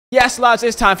Yes, lads,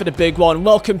 it's time for the big one.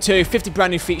 Welcome to 50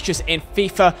 brand new features in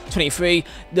FIFA 23.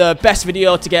 The best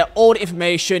video to get all the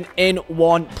information in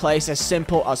one place, as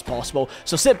simple as possible.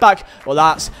 So sit back,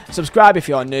 relax, subscribe if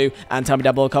you're new, and tell me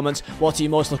down below in the comments what are you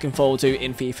most looking forward to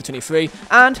in FIFA 23.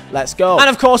 And let's go. And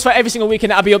of course, for every single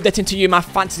weekend, I'll be updating to you my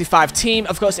Fantasy 5 team.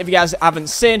 Of course, if you guys haven't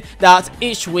seen that,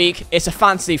 each week it's a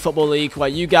fantasy football league where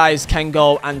you guys can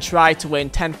go and try to win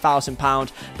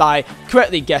 £10,000 by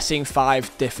correctly guessing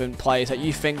 5 different players that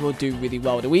you think will do really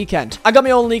well the weekend. I got my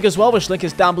own league as well, which link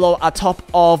is down below at top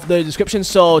of the description.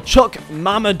 So Chuck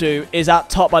Mamadou is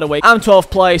at top, by the way. I'm 12th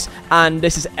place, and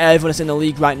this is everyone that's in the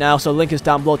league right now. So link is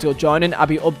down below to go join in. I'll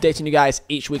be updating you guys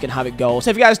each week and how it goes. So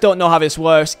if you guys don't know how this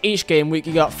works, each game week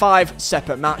you got 5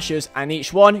 separate matches, and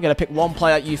each one you're gonna pick one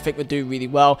player that you think would do really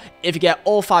well. If you get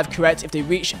all 5 correct, if they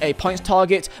reach a points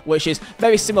target, which is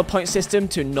very similar point system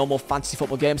to normal fantasy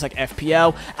football games like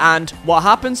FPL, and what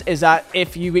happens is that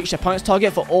if you reach a points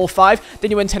target for all 5,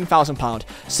 then you win £10,000.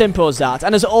 Simple as that.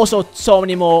 And there's also so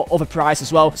many more other prizes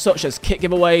as well, such as kit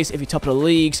giveaways if you top of the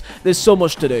leagues. There's so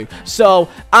much to do. So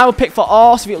I will pick for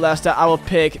Arsenal, Leicester, I will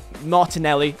pick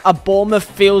Martinelli. A Bournemouth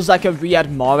feels like a Riyad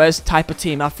Mahrez type of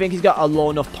team. I think he's got a low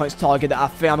enough points target that I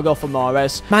think I'm going to go for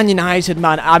Mahrez. Man United,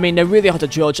 man, I mean, they're really hard to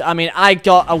judge. I mean, I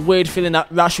got a weird feeling that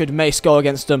Rashford may score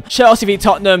against them. Chelsea v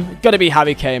Tottenham, gotta be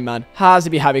Harry Kane, man. Has to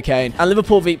be Harry Kane. And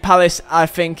Liverpool v Palace, I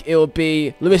think it will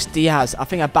be Luis Diaz. I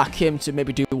think I back him to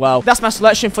maybe do well. That's my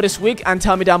selection for this week, and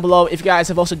tell me down below if you guys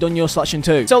have also done your selection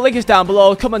too. So link is down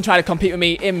below. Come and try to compete with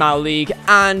me in my league,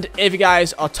 and if you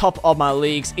guys are top of my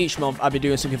leagues each month, I'll be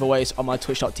doing some giveaways on my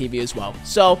twitch.tv as well.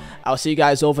 So I'll see you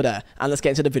guys over there, and let's get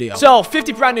into the video. So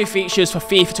 50 brand new features for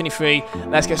FIFA 23.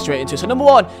 Let's get straight into it. So number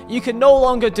 1, you can no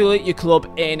longer delete your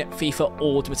club in FIFA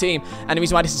Ultimate Team, and the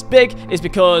reason why this is big is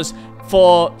because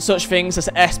for such things as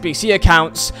SBC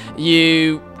accounts,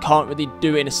 you can't really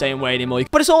do it in the same way anymore.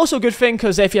 But it's also a good thing,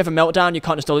 because if you have a meltdown, you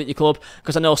can't just delete your club,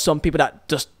 because I know some people that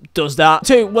just does that.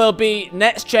 2 will be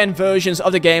next gen versions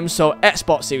of the game, so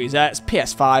Xbox Series X,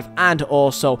 PS5, and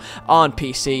also on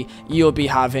PC you'll be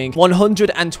having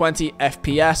 120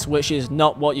 FPS, which is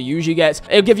not what you usually get.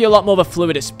 It'll give you a lot more of a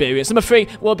fluid experience. Number 3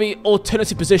 will be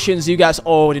alternative positions. You guys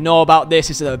already know about this.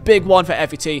 This is a big one for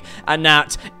every team, and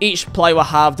that each player will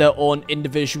have their own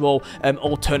individual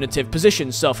alternative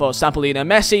positions. So for example, Lionel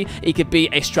Messi, he could be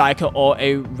a striker or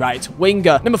a right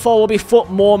winger. Number 4 will be Foot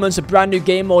Moments, a brand new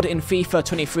game mode in FIFA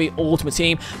 23 Ultimate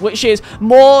Team, which is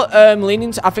more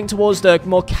leaning, I think, towards the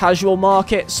more casual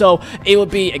market. So it will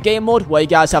be a game mode where you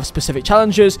guys have specific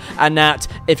challenges, and that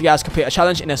if you guys complete a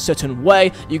challenge in a certain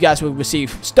way, you guys will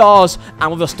receive stars,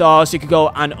 and with the stars you can go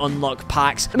and unlock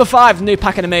packs. Number 5, new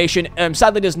pack animation.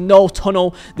 Sadly, there's no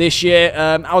tunnel this year.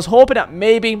 I was hoping that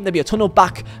maybe there'd be a tunnel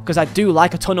back, because I do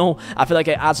like a tunnel. I feel like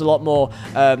it adds a lot more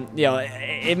you know,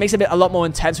 it makes it a lot more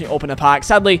intense when you open a pack.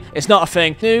 Sadly, it's not a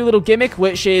thing. New little gimmick,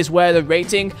 which is where the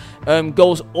rating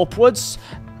goes upwards,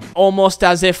 almost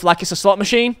as if like it's a slot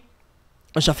machine,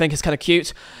 which I think is kind of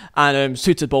cute and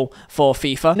suitable for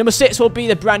FIFA. Number 6 will be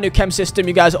the brand new chem system.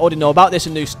 You guys already know about this, a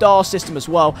new star system as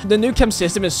well. The new chem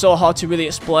system is so hard to really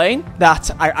explain that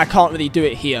I can't really do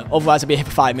it here, otherwise I'd be here for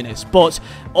 5 minutes. But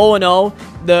all in all,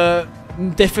 the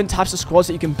different types of squads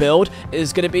that you can build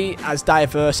is going to be as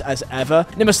diverse as ever.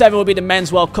 Number 7 will be the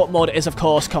Men's World Cup mode. It is of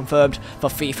course confirmed for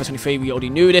FIFA 23. We already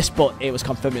knew this, but it was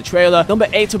confirmed in the trailer. Number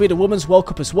 8 will be the Women's World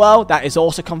Cup as well. That is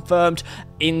also confirmed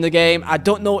in the game. I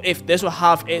don't know if this will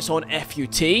have its own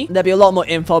FUT. There'll be a lot more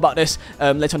info about this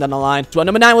later on down the line. So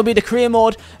number 9 will be the career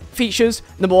mode features.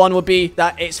 Number 1 will be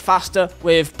that it's faster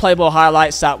with playable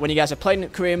highlights, that when you guys are playing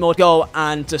career mode, go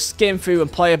and just skim through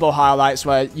and playable highlights,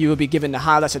 where you will be given the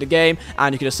highlights of the game,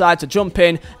 and you can decide to jump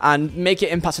in and make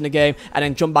it impact in the game, and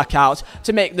then jump back out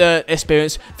to make the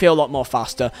experience feel a lot more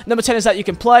faster. Number 10 is that you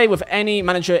can play with any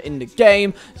manager in the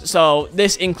game. So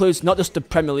this includes not just the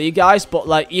Premier League guys, but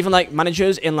like even like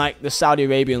managers in like the Saudi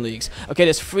Arabian leagues. Okay,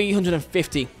 there's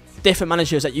 350 different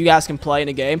managers that you guys can play in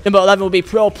a game. Number 11 will be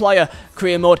Pro Player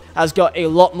Career Mode. Has got a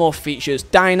lot more features.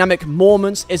 Dynamic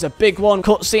moments is a big one.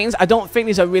 Cutscenes, I don't think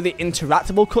these are really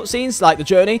interactable cutscenes like the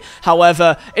journey.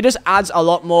 However, it just adds a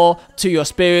lot more to your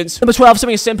experience. Number 12,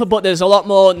 something simple, but there's a lot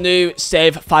more new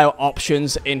save file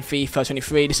options in FIFA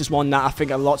 23. This is one that I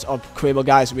think a lot of career mode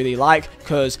guys really like,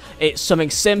 because it's something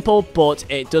simple, but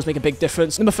it does make a big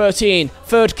difference. Number 13,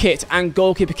 third kit and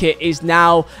goalkeeper kit is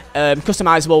now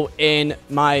customizable in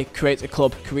my create a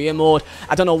club career mode.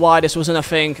 I don't know why this wasn't a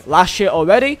thing last year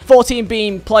already. 14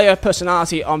 being player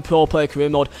personality on pro player career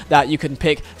mode, that you can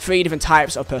pick 3 different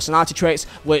types of personality traits,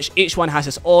 which each one has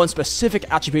its own specific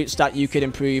attributes that you can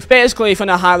improve. Basically, if you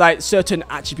want to highlight certain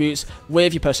attributes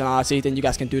with your personality, then you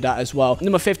guys can do that as well.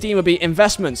 Number 15 will be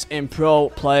investments in pro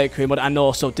player career mode, and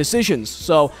also decisions.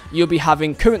 So you'll be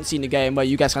having currency in the game where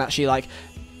you guys can actually like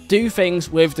do things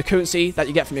with the currency that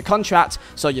you get from your contract,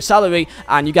 so your salary,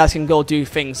 and you guys can go do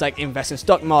things like invest in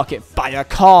stock market, buy a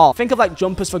car. Think of like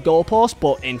jumpers for goalposts,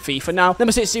 but in FIFA now.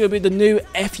 Number 16 will be the new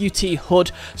FUT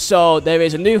HUD. So there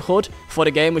is a new HUD for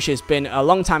the game, which has been a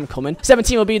long time coming.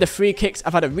 17 will be the free kicks.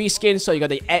 I've had a reskin, so you got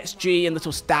the XG and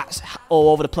little stats all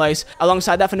over the place.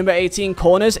 Alongside that, for number 18,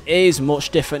 corners is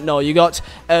much different. No, you got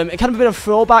it kind of a bit of a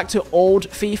throwback to old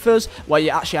FIFAs, where you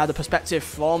actually had the perspective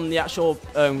from the actual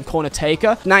corner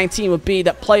taker. 19 would be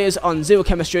that players on zero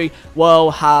chemistry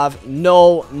will have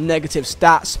no negative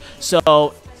stats.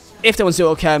 So if they're on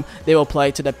 0 chem, they will play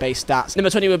to their base stats.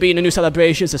 Number 20 will be in the new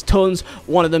celebrations. There's tons.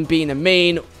 One of them being the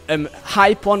main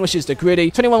hype one, which is the gritty.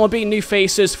 21 will be new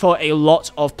faces for a lot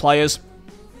of players.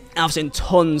 I've seen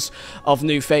tons of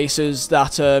new faces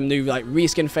that new like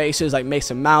reskin faces like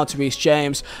Mason Mount, Reece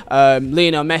James,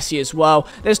 Lionel Messi as well.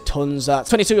 There's tons.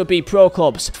 22 will be pro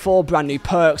clubs, 4 brand new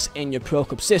perks in your pro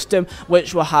club system,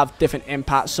 which will have different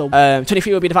impacts. So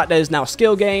 23 will be the fact there's now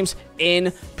skill games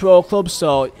in pro clubs,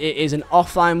 so it is an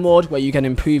offline mode where you can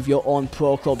improve your own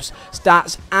pro club's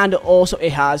stats, and also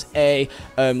it has a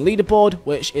leaderboard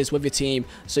which is with your team,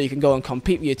 so you can go and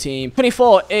compete with your team.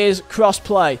 24 is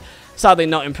cross-play. Sadly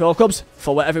not in pro clubs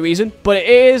for whatever reason, but it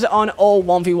is on all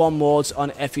 1v1 modes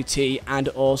on FUT, and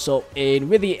also in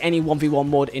really any 1v1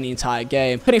 mode in the entire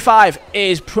game. 25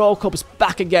 is pro clubs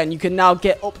back again. You can now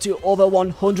get up to over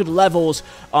 100 levels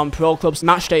on pro clubs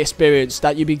matchday experience,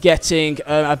 that you'll be getting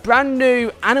a brand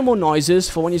new animal noises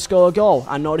for when you score a goal.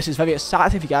 I know this is very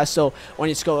exciting for you guys, so when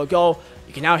you score a goal,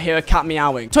 you can now hear a cat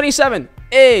meowing. 27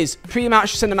 is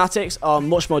pre-match cinematics are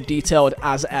much more detailed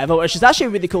as ever, which is actually a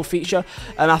really cool feature.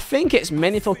 I think it's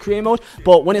mainly for career mode,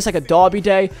 but when it's like a derby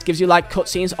day, it gives you like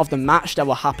cutscenes of the match that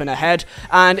will happen ahead,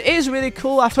 and it is really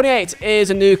cool. 28 is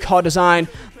a new card design.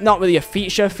 Not really a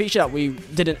feature that we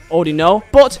didn't already know,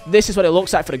 but this is what it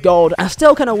looks like for the gold. I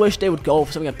still kind of wish they would go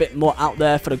for something a bit more out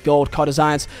there for the gold card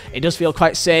designs. It does feel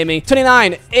quite samey.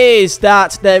 29 is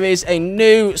that there is a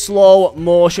new slow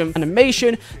motion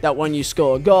animation that when you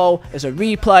score a goal, there's a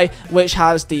replay which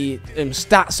has the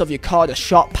stats of your card, the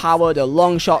shot power, the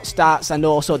long shot stats, and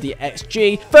also the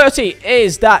XG. 30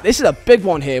 is that this is a big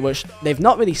one here, which they've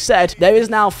not really said. There is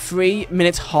now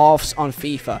 3-minute halves on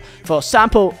FIFA for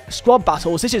sample squad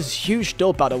battles. This is huge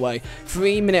stuff, by the way.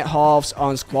 3-minute halves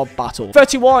on squad battle.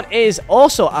 31 is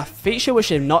also a feature which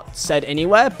they've not said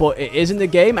anywhere, but it is in the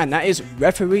game, and that is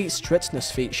referee strictness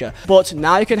feature. But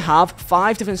now you can have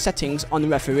 5 different settings on the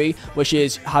referee, which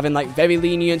is having like very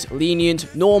lenient,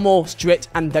 normal, strict,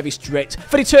 and very strict.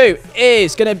 32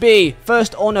 is going to be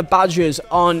first owner badges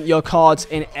on your cards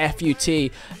in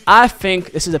FUT. I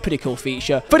think this is a pretty cool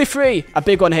feature. 33, a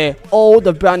big one here, all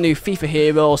the brand new FIFA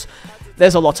heroes.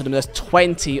 There's a lot of them. There's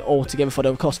 20 altogether for the,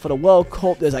 of course, for the World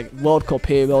Cup. There's like World Cup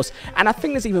heroes, and I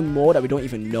think there's even more that we don't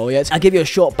even know yet. I'll give you a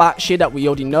short batch here that we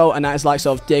already know, and that is like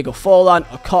sort of Diego Forlan,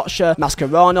 Okocha,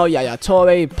 Mascherano, Yaya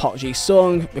Toure, Park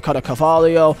Ji-sung, Ricardo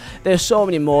Carvalho. There's so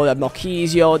many more.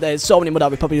 Marquisio. There's so many more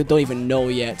that we probably don't even know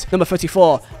yet. Number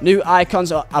 34, new icons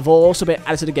have also been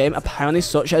added to the game, apparently,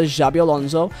 such as Xabi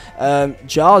Alonso,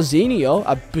 Jairzinho,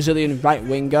 a Brazilian right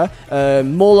winger,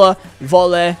 Muller,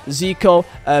 Volle, Zico,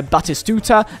 Batistuta,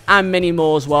 and many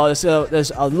more as well.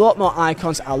 There's a lot more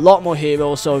icons, a lot more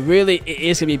heroes, so really it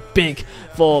is going to be big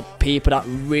for people that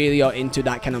really are into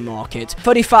that kind of market.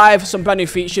 35, some brand new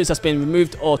features that's been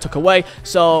removed or took away,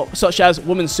 so such as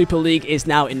Women's Super League is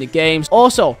now in the games.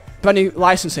 Also, brand new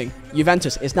licensing.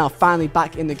 Juventus is now finally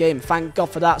back in the game. Thank God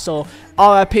for that. So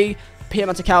RIP Pierre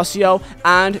Calcio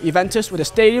and Juventus with the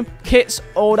stadium, kits,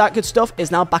 all that good stuff is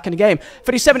now back in the game.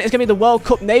 37 is going to be the World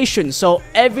Cup nation, so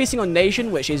every single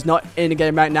nation which is not in the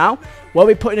game right now will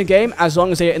be put in a game as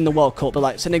long as they're in the World Cup. But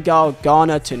like Senegal,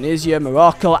 Ghana, Tunisia,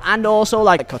 Morocco, and also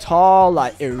like Qatar,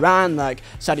 like Iran, like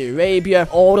Saudi Arabia,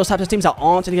 all those types of teams that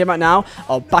aren't in the game right now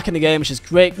are back in the game, which is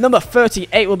great. Number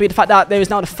 38 will be the fact that there is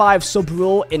now the 5 sub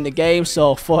rule in the game.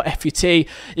 So for FUT,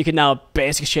 you can now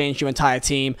basically change your entire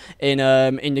team in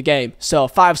the game. So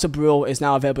 5 sub rule is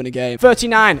now available in the game.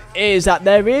 39 is that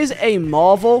there is a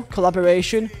Marvel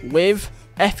collaboration with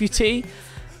FUT.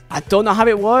 I don't know how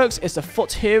it works. It's the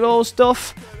Foot Hero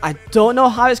stuff. I don't know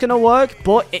how it's going to work,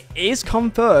 but it is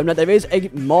confirmed that there is a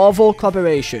Marvel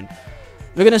collaboration.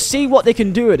 we're going to see what they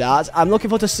can do with that. I'm looking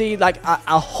forward to see like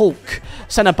a Hulk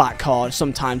centre-back card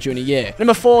sometime during the year.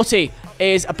 Number 40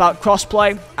 is about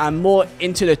crossplay and more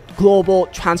into the global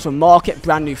transfer market.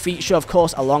 Brand new feature, of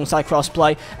course, alongside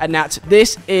crossplay. And that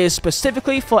this is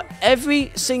specifically for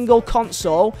every single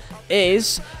console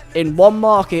is in one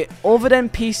market other than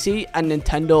PC and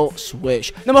Nintendo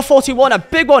Switch. Number 41, a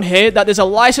big one here, that there's a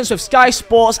license with Sky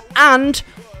Sports and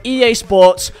EA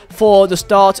Sports for the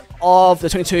start of the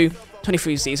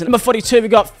 22-23 season. Number 42, we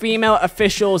got female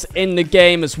officials in the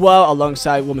game as well,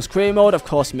 alongside women's career mode, of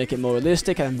course, make it more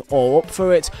realistic, and I'm all up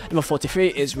for it. Number 43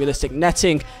 is realistic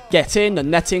netting. Get in, the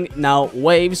netting now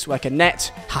waves like a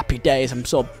net. Happy days, I'm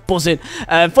so buzzing.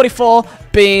 44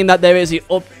 being that there is the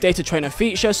updated trainer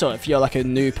feature, so if you're like a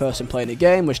new person playing the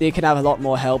game, which they can have a lot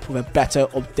more help with a better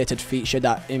updated feature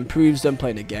that improves them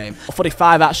playing the game.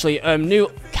 45 actually, new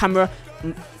camera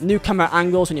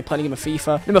angles when you're playing a game of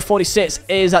FIFA. Number 46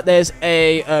 is that there's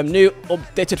a new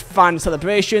updated fan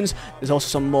celebrations. There's also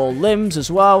some more limbs as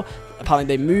well.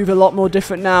 Apparently they move a lot more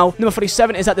different now. Number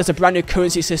 47 is that there's a brand new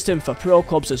currency system for pro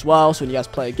clubs as well. So when you guys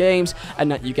play games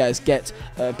and that you guys get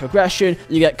progression,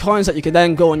 you get coins that you can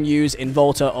then go and use in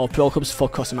Volta or pro clubs for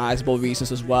customizable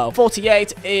reasons as well.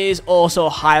 48 is also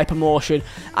higher promotion.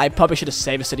 I probably should have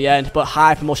saved this to the end, but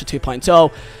higher promotion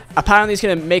 2.0. Apparently it's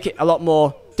going to make it a lot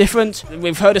more different.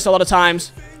 We've heard this a lot of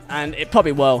times, and it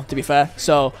probably will, to be fair.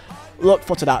 So look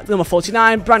forward to that. Number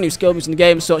 49, brand new skill moves in the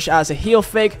game, such as a heal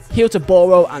fig, heal to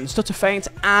borrow, and stutter feint.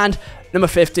 And number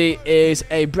 50 is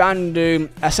a brand new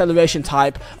acceleration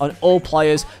type on all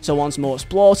players. So one's more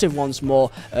explosive, one's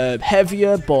more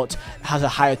heavier, but has a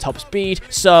higher top speed.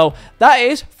 So that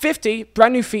is 50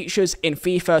 brand new features in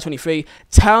FIFA 23.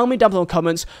 Tell me down below in the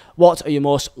comments, what are you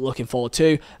most looking forward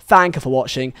to? Thank you for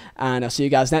watching, and I'll see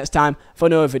you guys next time for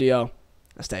another video.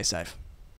 Stay safe.